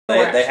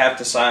They have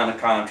to sign a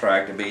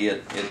contract to be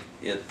at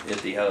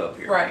the hub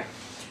here. Right.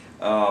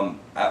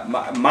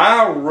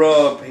 My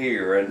rub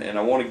here, and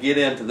I want to get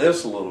into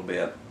this a little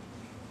bit,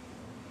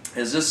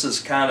 is this is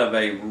kind of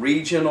a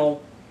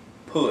regional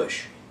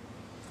push.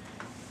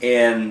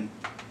 And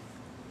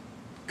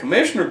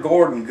Commissioner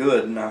Gordon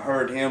Gooden, I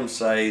heard him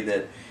say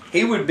that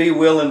he would be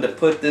willing to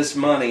put this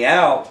money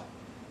out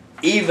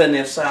even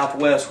if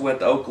Southwest went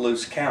to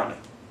Okaloosa County.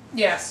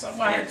 Yes,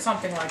 I heard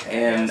something like that.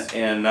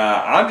 And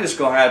I'm just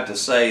going to have to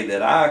say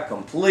that I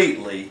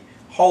completely,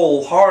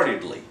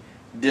 wholeheartedly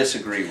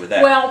disagree with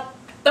that. Well,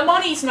 the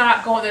money's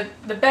not going,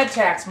 the bed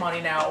tax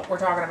money now we're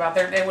talking about,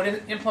 they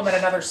would implement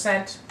another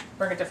cent,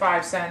 bring it to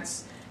 5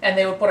 cents, and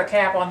they would put a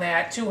cap on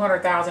that,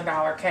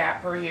 $200,000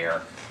 cap per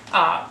year.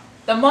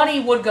 The money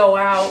would go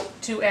out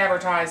to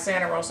advertise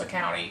Santa Rosa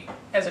County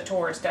as a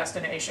tourist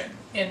destination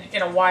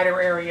in a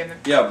wider area.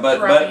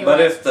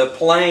 But if the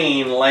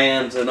plane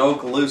lands in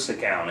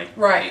Okaloosa County,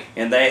 right,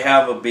 and they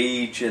have a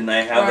beach and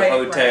they have the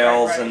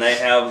hotels and they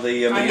have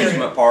the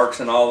amusement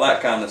parks and all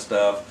that kind of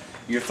stuff,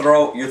 you're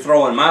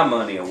throwing my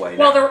money away.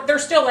 Well, they're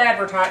still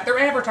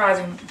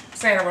advertising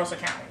Santa Rosa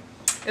County,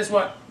 is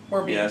what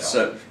we're being told.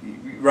 So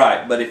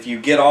right, but if you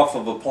get off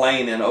of a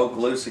plane in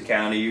Okaloosa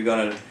County, you're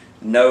going to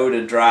know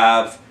to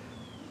drive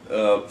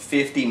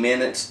 50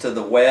 minutes to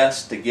the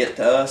west to get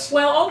to us.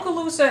 Well,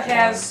 Okaloosa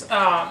has,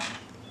 I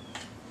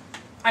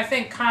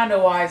think,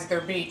 condoized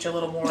their beach a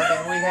little more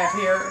than we have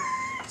here.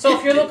 So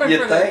if you're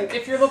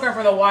looking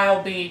for the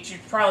wild beach, you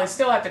probably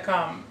still have to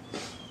come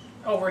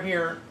over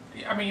here.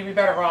 I mean, you'd be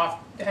better off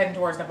heading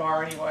towards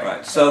Navarre anyway.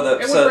 Right. So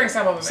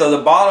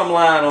the bottom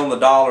line on the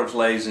dollars,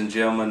 ladies and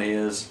gentlemen,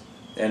 is,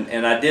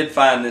 and I did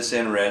find this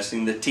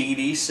interesting, the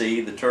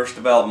TDC, the Tourist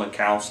Development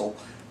Council,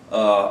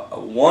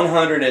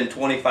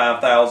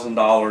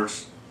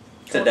 $125,000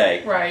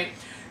 today. Right.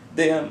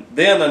 Then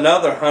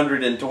another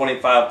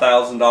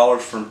 $125,000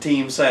 from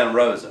Team Santa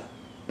Rosa.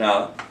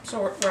 Now.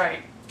 So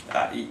right.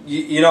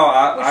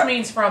 Which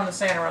means from the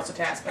Santa Rosa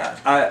taxpayers.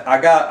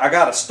 I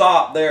got to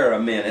stop there a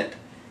minute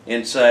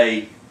and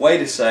say,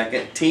 wait a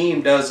second.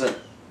 Team doesn't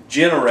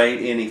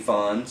generate any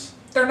funds.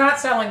 They're not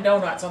selling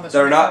donuts on the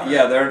street. They're not.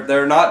 Yeah,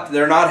 they're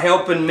not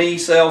helping me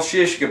sell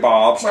shish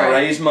kebabs to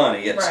raise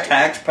money. It's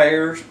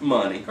taxpayers'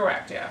 money.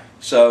 Correct. Yeah.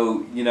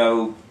 So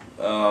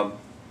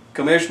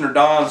Commissioner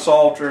Don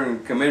Salter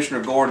and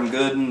Commissioner Gordon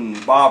Gooden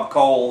and Bob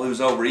Cole, who's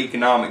over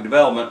economic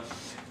development,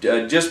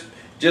 just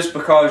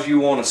because you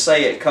want to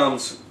say it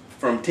comes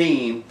from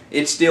Team,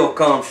 it still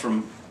comes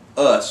from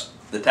us,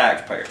 the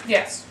taxpayer.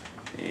 Yes.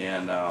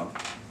 And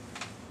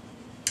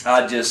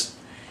I just.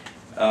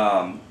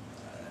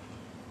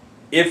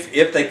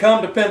 If they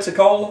come to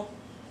Pensacola,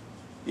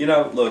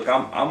 look,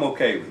 I'm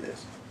okay with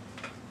this.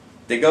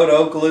 They go to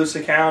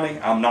Okaloosa County,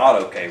 I'm not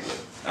okay with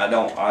it. I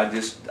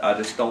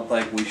just don't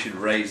think we should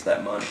raise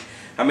that money.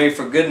 I mean,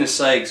 for goodness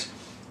sakes,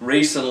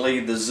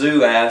 recently the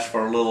zoo asked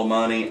for a little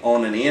money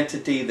on an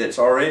entity that's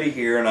already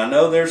here, and I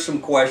know there's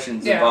some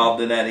questions involved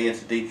in that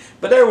entity,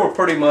 but they were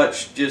pretty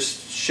much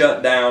just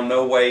shut down,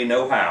 no way,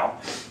 no how.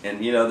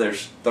 And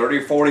there's 30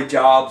 or 40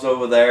 jobs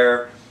over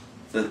there.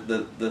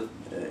 And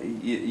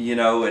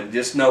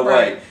just no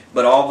way.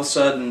 But all of a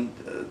sudden,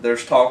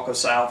 there's talk of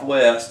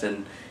Southwest,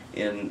 and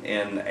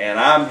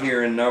I'm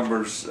hearing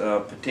numbers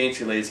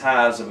potentially as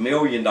high as $1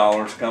 million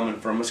coming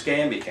from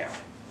Escambia County.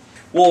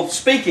 Well,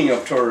 speaking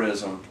of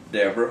tourism,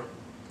 Deborah.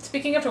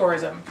 Speaking of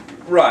tourism.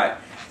 Right.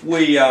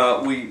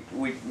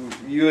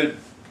 You had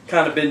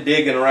kind of been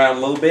digging around a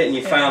little bit, and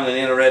you found an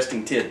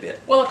interesting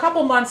tidbit. Well, a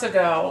couple months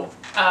ago,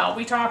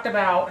 we talked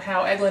about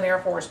how Eglin Air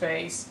Force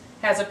Base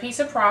has a piece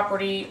of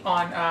property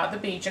on the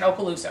beach in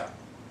Okaloosa,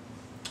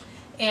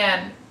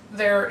 and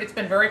it's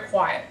been very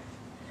quiet,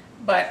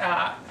 but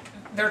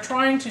they're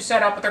trying to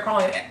set up what they're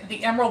calling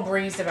the Emerald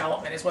Breeze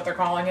development is what they're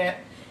calling it,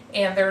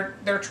 and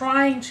they're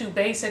trying to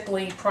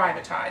basically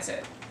privatize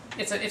it.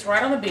 It's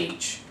right on the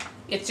beach.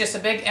 It's just a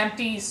big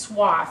empty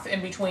swath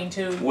in between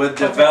two with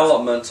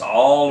developments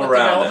all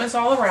around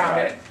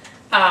it.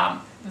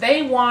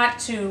 They want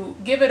to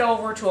give it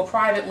over to a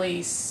private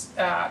lease,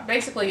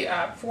 basically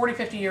a 40,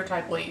 50-year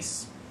type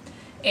lease,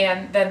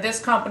 and then this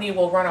company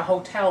will run a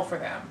hotel for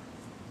them.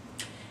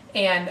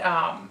 And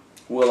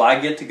will I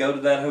get to go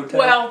to that hotel?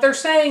 Well, they're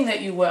saying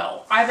that you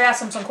will. I've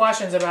asked them some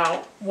questions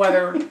about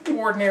whether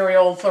ordinary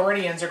old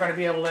Floridians are going to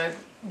be able to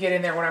get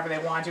in there whenever they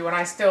want to, and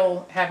I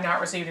still have not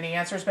received any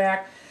answers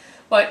back.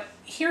 But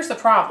here's the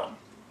problem,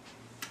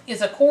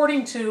 is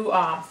according to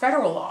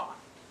federal law,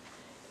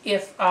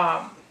 if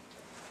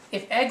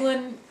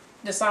Eglin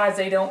decides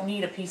they don't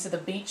need a piece of the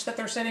beach that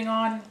they're sitting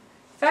on,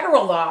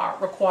 federal law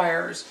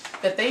requires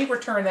that they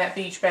return that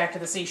beach back to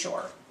the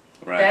seashore.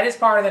 Right. That is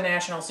part of the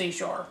national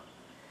seashore.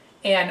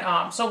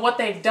 And so what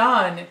they've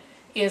done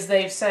is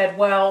they've said,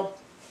 well,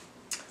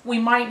 we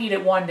might need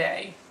it one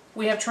day.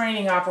 We have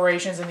training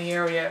operations in the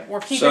area.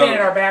 We're keeping it in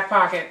our back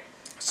pocket.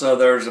 So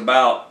there's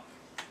about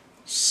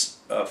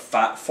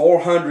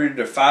 400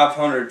 to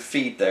 500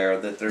 feet there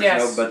that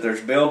there's but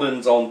there's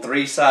buildings on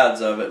 3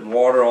 sides of it and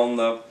water on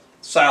the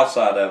south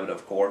side of it,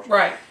 of course.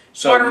 Right.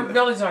 So,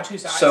 buildings on two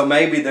sides. so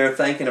maybe they're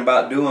thinking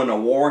about doing a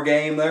war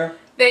game there.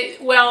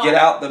 Get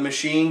out the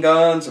machine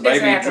guns, maybe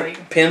exactly.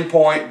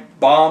 pinpoint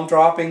bomb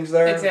droppings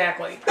there.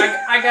 Exactly.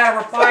 I got a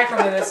reply from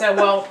them that said,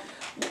 well,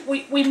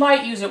 we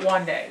might use it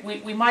one day.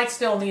 We might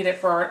still need it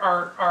for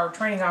our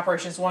training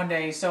operations one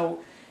day. So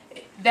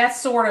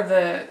that's sort of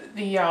the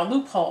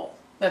loophole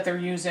that they're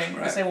using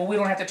to say, well, we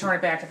don't have to turn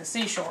it back to the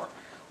seashore,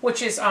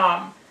 which is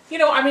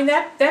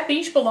that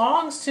beach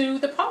belongs to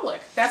the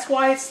public. That's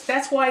why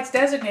it's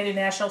designated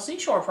National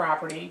Seashore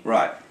Property.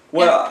 Right.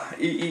 Well,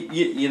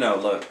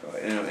 look,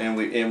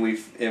 and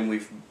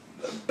we've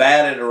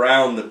batted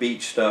around the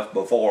beach stuff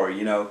before.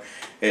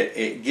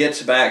 It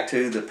gets back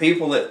to the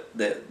people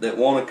that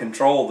want to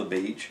control the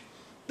beach.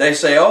 They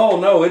say, oh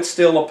no, it's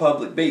still a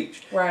public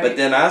beach. Right. But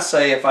then I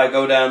say, if I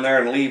go down there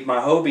and leave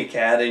my Hobie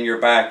cat in your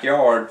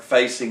backyard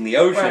facing the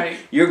ocean, right.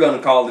 you're going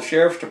to call the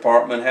sheriff's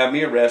department and have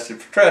me arrested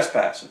for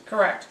trespassing.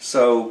 Correct.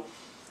 So,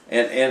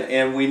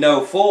 and we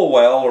know full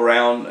well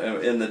around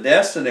in the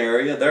Destin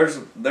area,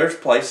 there's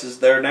places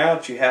there now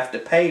that you have to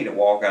pay to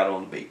walk out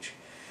on the beach.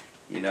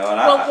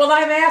 Well,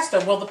 I've asked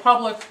them, will the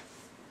public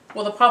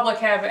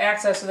have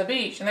access to the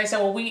beach? And they said,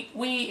 well, we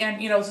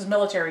this is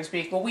military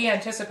speak, well, we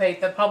anticipate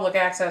the public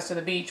access to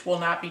the beach will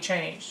not be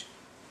changed.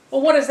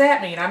 Well, what does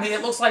that mean? I mean,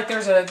 it looks like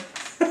there's a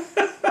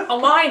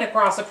line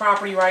across the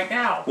property right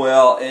now.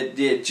 Well,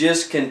 it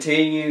just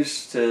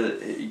continues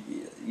to,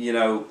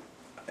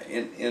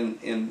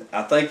 and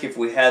I think if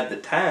we had the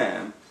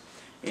time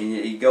and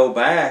you go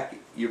back,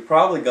 you're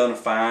probably going to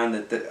find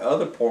that the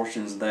other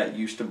portions of that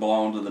used to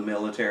belong to the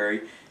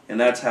military, and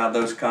that's how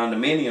those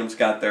condominiums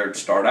got there to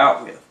start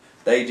out with.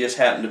 They just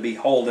happen to be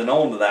holding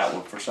on to that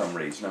one for some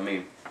reason. I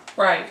mean,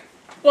 right.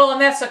 Well,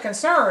 and that's a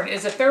concern,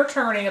 is if they're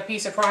turning a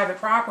piece of private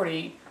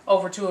property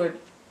over to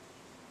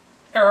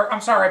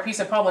a piece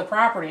of public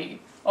property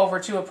over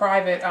to a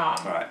private,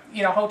 right.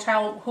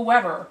 Hotel,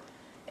 whoever,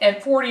 and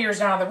 40 years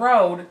down the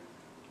road,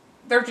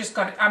 they're just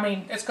going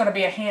to, it's going to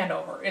be a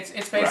handover. It's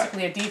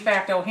basically right. a de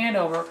facto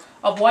handover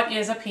of what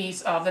is a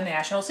piece of the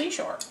National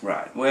Seashore.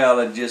 Right. Well,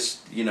 it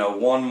just,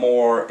 one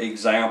more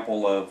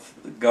example of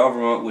the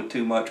government with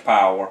too much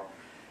power,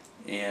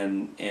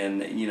 and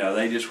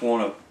they just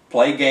want to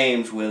play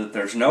games with it.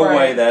 There's no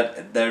right.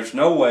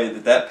 way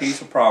that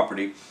piece of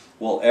property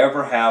will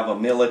ever have a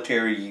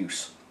military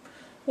use.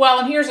 Well,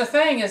 and here's the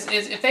thing: is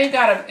if they've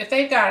got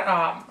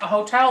a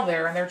hotel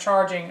there and they're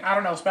charging, I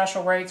don't know,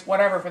 special rates,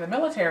 whatever, for the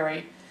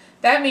military,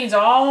 that means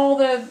all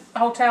the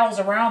hotels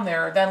around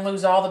there then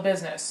lose all the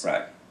business.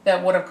 Right.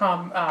 That would have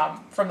come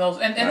from those,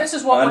 and right. This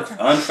is what we're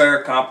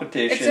unfair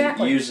competition,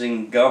 exactly.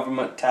 using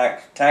government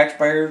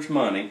taxpayers'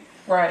 money,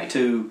 right.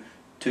 to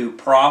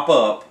prop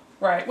up,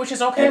 right, which is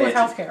okay with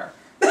healthcare,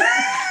 but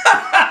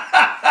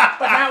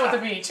not with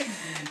the beach.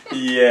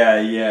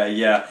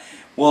 Yeah.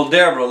 Well,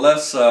 Deborah,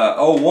 let's.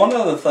 One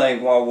other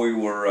thing while we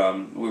were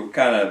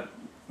kind of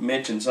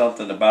mentioning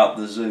something about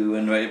the zoo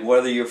and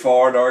whether you're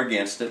for it or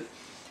against it.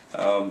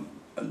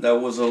 There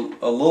was a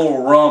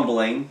little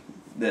rumbling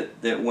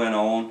that went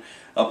on.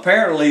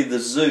 Apparently the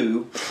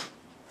zoo,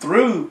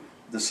 through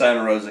the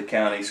Santa Rosa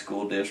County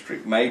School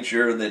District, made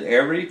sure that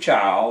every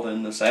child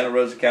in the Santa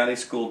Rosa County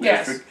School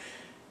District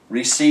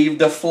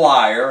received a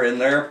flyer in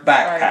their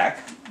backpack.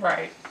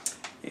 Right.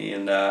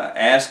 And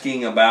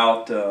asking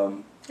about...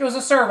 it was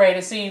a survey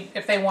to see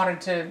if they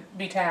wanted to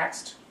be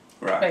taxed.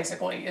 Right.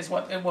 Basically, is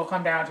what it will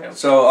come down to.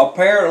 So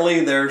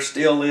apparently there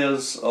still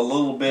is a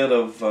little bit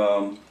of...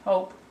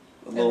 hope.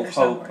 A little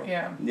hope.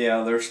 Yeah.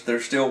 Yeah, they're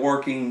still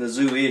working the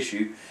zoo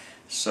issue.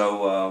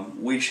 So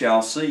we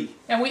shall see.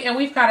 And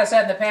we've kind of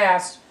said in the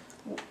past,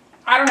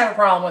 I don't have a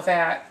problem with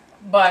that,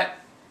 but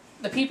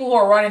the people who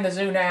are running the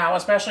zoo now,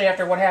 especially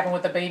after what happened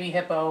with the baby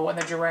hippo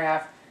and the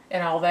giraffe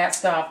and all that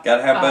stuff, got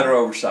to have better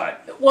oversight.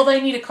 Well,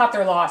 they need to cut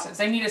their losses.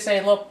 They need to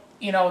say, look,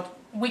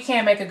 we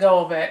can't make a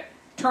go of it.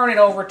 Turn it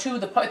over to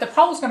the public. The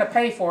public's going to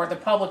pay for it. The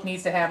public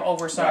needs to have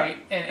oversight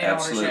and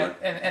ownership.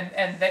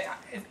 And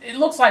it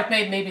looks like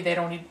maybe they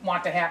don't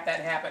want to have that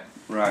happen.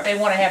 Right. They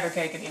want to have their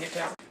cake and eat it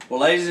too. Well,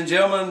 ladies and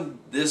gentlemen,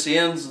 this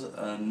ends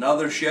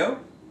another show.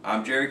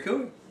 I'm Jerry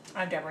Cooey.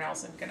 I'm Deborah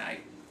Nelson. Good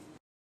night.